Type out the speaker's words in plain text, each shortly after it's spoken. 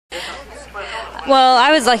Well,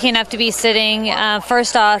 I was lucky enough to be sitting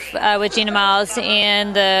first off with Gina Miles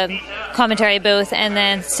in the commentary booth, and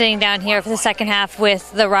then sitting down here for the second half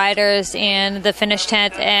with the riders in the finish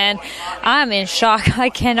tent, and I'm in shock. I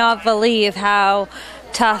cannot believe how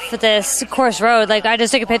tough this course rode. Like, I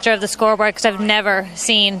just took a picture of the scoreboard because I've never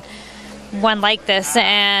seen one like this,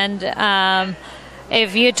 and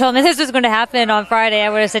if you had told me this was going to happen on Friday, I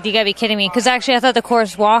would have said, you got to be kidding me. Because actually, I thought the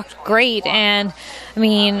course walked great. And, I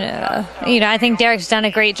mean, I think Derek's done a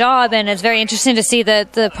great job. And it's very interesting to see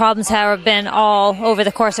that the problems have been all over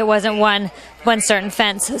the course. It wasn't one certain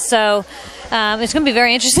fence. So it's going to be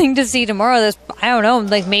very interesting to see tomorrow. There's, I don't know,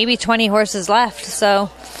 like maybe 20 horses left. So,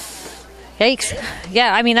 yikes.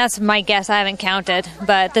 Yeah, I mean, that's my guess. I haven't counted.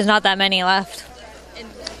 But there's not that many left.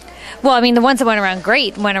 Well, I mean, the ones that went around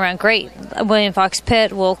great. William Fox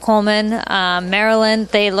Pitt, Will Coleman, Maryland,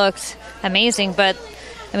 they looked amazing. But,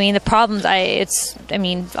 I mean, the problems,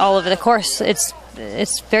 all over the course, it's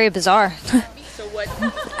very bizarre.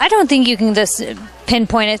 I don't think you can just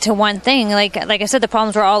pinpoint it to one thing. Like I said, the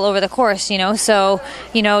problems were all over the course, So,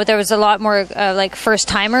 there was a lot more,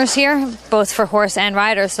 first-timers here, both for horse and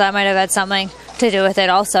rider, so that might have had something to do with it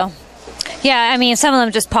also. Yeah, I mean, some of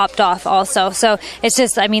them just popped off also. So it's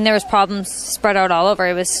just, I mean, there was problems spread out all over.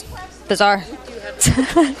 It was bizarre.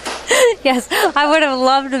 Yes, I would have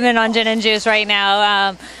loved to have been on gin and juice right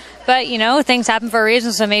now. But, things happen for a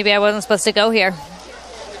reason, so maybe I wasn't supposed to go here.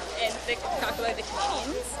 And they talk about the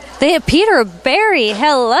Canadians. They had Peter Barry.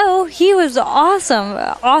 Hello. He was awesome.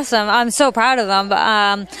 Awesome. I'm so proud of him. But,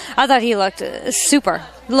 I thought he looked super.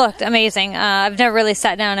 Looked amazing. I've never really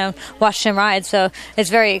sat down and watched him ride, so it's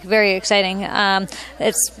very, very exciting.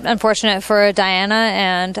 It's unfortunate for Diana,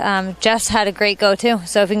 and Jess had a great go too.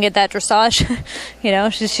 So if we can get that dressage,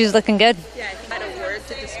 she's looking good. Yeah, if you had a word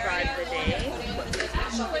to describe the day, what would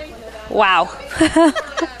it be? Wow.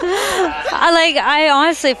 I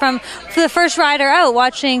honestly, for the first rider out,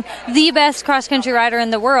 watching the best cross-country rider in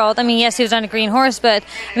the world. I mean, yes, he was on a green horse, but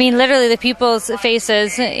I mean, literally the people's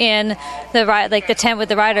faces in the tent with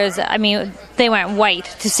the riders, I mean, they went white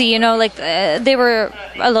to see, they were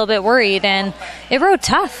a little bit worried, and it rode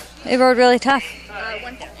tough. It rode really tough.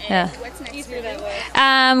 Yeah. What's next for that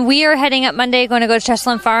way? We are heading up Monday, going to go to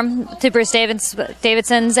Cheslin Farm to Bruce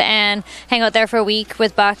Davidson's and hang out there for a week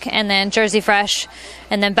with Buck, and then Jersey Fresh,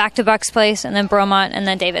 and then back to Buck's place, and then Bromont, and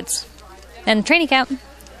then David's. And training camp.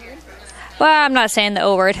 Well, I'm not saying the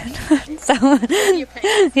O word. So,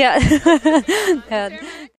 yeah.